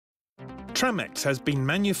Tramex has been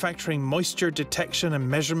manufacturing moisture detection and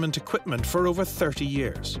measurement equipment for over 30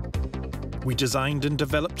 years. We designed and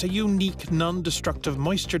developed a unique non-destructive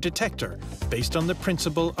moisture detector based on the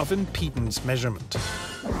principle of impedance measurement.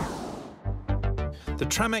 The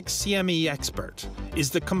Tramex CMEXpert is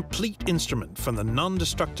the complete instrument for the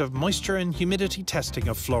non-destructive moisture and humidity testing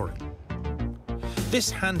of flooring.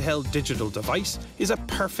 This handheld digital device is a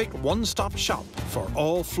perfect one-stop shop for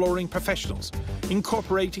all flooring professionals,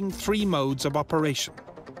 incorporating 3 modes of operation.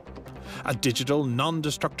 A digital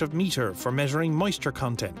non-destructive meter for measuring moisture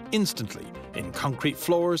content instantly in concrete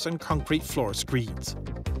floors and concrete floor screeds.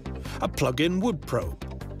 A plug-in wood probe.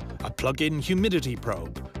 A plug-in humidity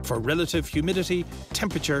probe for relative humidity,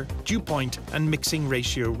 temperature, dew point and mixing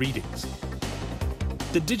ratio readings.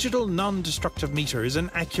 The digital non-destructive meter is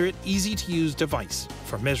an accurate, easy-to-use device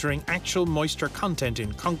for measuring actual moisture content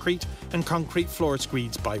in concrete and concrete floor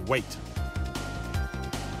screeds by weight.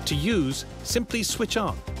 To use, simply switch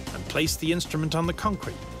on and place the instrument on the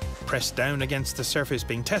concrete, press down against the surface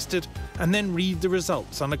being tested, and then read the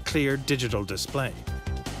results on a clear digital display.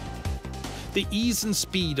 The ease and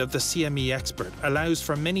speed of the CMEXpert allows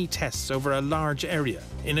for many tests over a large area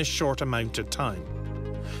in a short amount of time.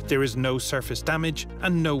 There is no surface damage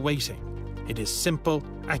and no waiting. It is simple,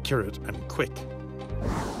 accurate and quick.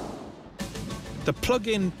 The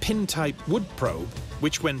plug-in pin-type wood probe,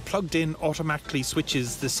 which when plugged in automatically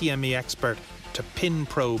switches the CMEXpert to pin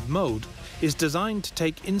probe mode, is designed to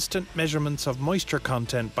take instant measurements of moisture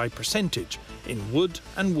content by percentage in wood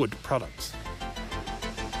and wood products.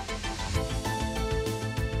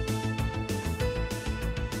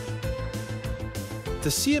 The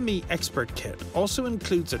CMEXpert kit also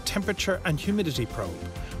includes a temperature and humidity probe,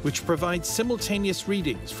 which provides simultaneous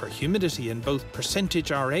readings for humidity in both percentage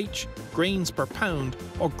RH, grains per pound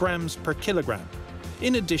or grams per kilogram,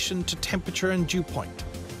 in addition to temperature and dew point,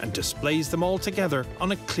 and displays them all together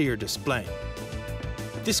on a clear display.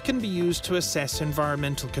 This can be used to assess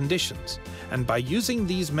environmental conditions, and by using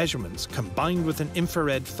these measurements combined with an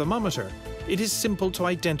infrared thermometer, it is simple to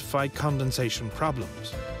identify condensation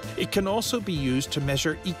problems. It can also be used to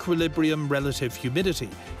measure equilibrium relative humidity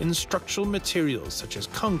in structural materials such as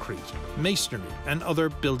concrete, masonry and other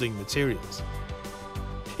building materials.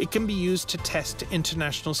 It can be used to test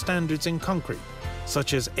international standards in concrete,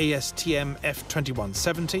 such as ASTM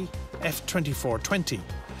F2170, F2420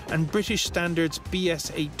 and British standards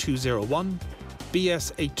BS 8201,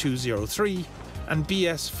 BS 8203 and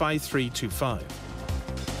BS 5325.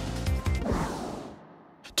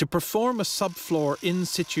 To perform a subfloor in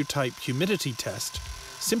situ type humidity test,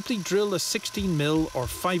 simply drill a 16 mm or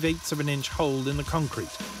 5/8 of an inch hole in the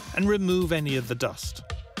concrete and remove any of the dust.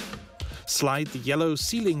 Slide the yellow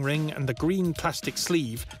sealing ring and the green plastic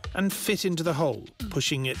sleeve and fit into the hole,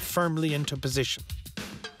 pushing it firmly into position.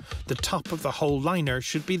 The top of the hole liner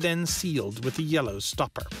should be then sealed with a yellow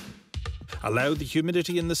stopper. Allow the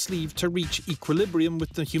humidity in the sleeve to reach equilibrium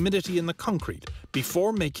with the humidity in the concrete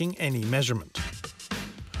before making any measurement.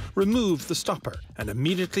 Remove the stopper and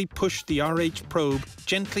immediately push the RH probe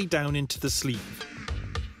gently down into the sleeve.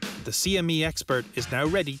 The CMEXpert is now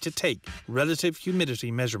ready to take relative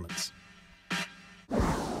humidity measurements.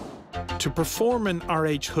 To perform an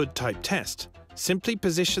RH hood type test, simply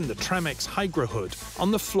position the Tramex Hygro hood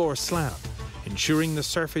on the floor slab, ensuring the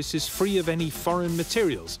surface is free of any foreign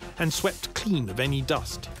materials and swept clean of any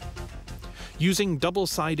dust. Using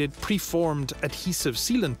double-sided preformed adhesive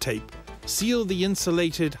sealant tape, seal the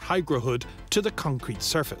insulated Hygro hood to the concrete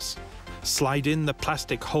surface. Slide in the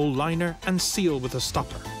plastic hole liner and seal with a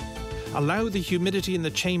stopper. Allow the humidity in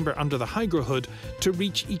the chamber under the Hygro hood to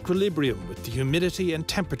reach equilibrium with the humidity and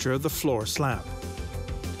temperature of the floor slab.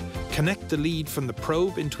 Connect the lead from the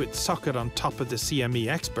probe into its socket on top of the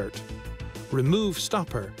CMEXpert. Remove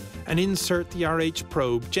stopper and insert the RH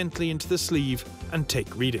probe gently into the sleeve and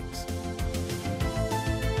take readings.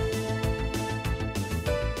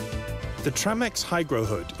 The Tramex Hygro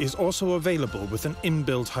hood is also available with an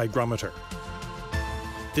inbuilt hygrometer.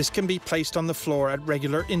 This can be placed on the floor at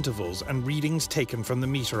regular intervals and readings taken from the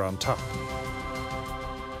meter on top.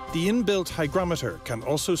 The inbuilt hygrometer can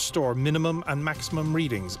also store minimum and maximum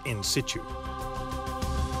readings in situ.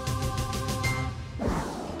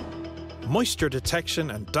 Moisture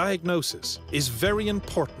detection and diagnosis is very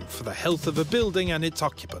important for the health of a building and its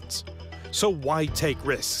occupants. So why take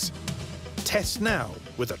risks? Test now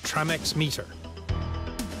with a Tramex meter.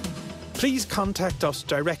 Please contact us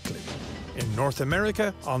directly in North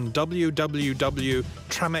America on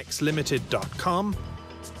www.tramexlimited.com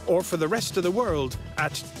or for the rest of the world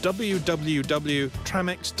at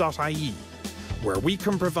www.tramex.ie, where we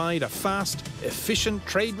can provide a fast, efficient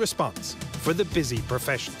trade response for the busy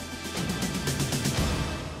profession.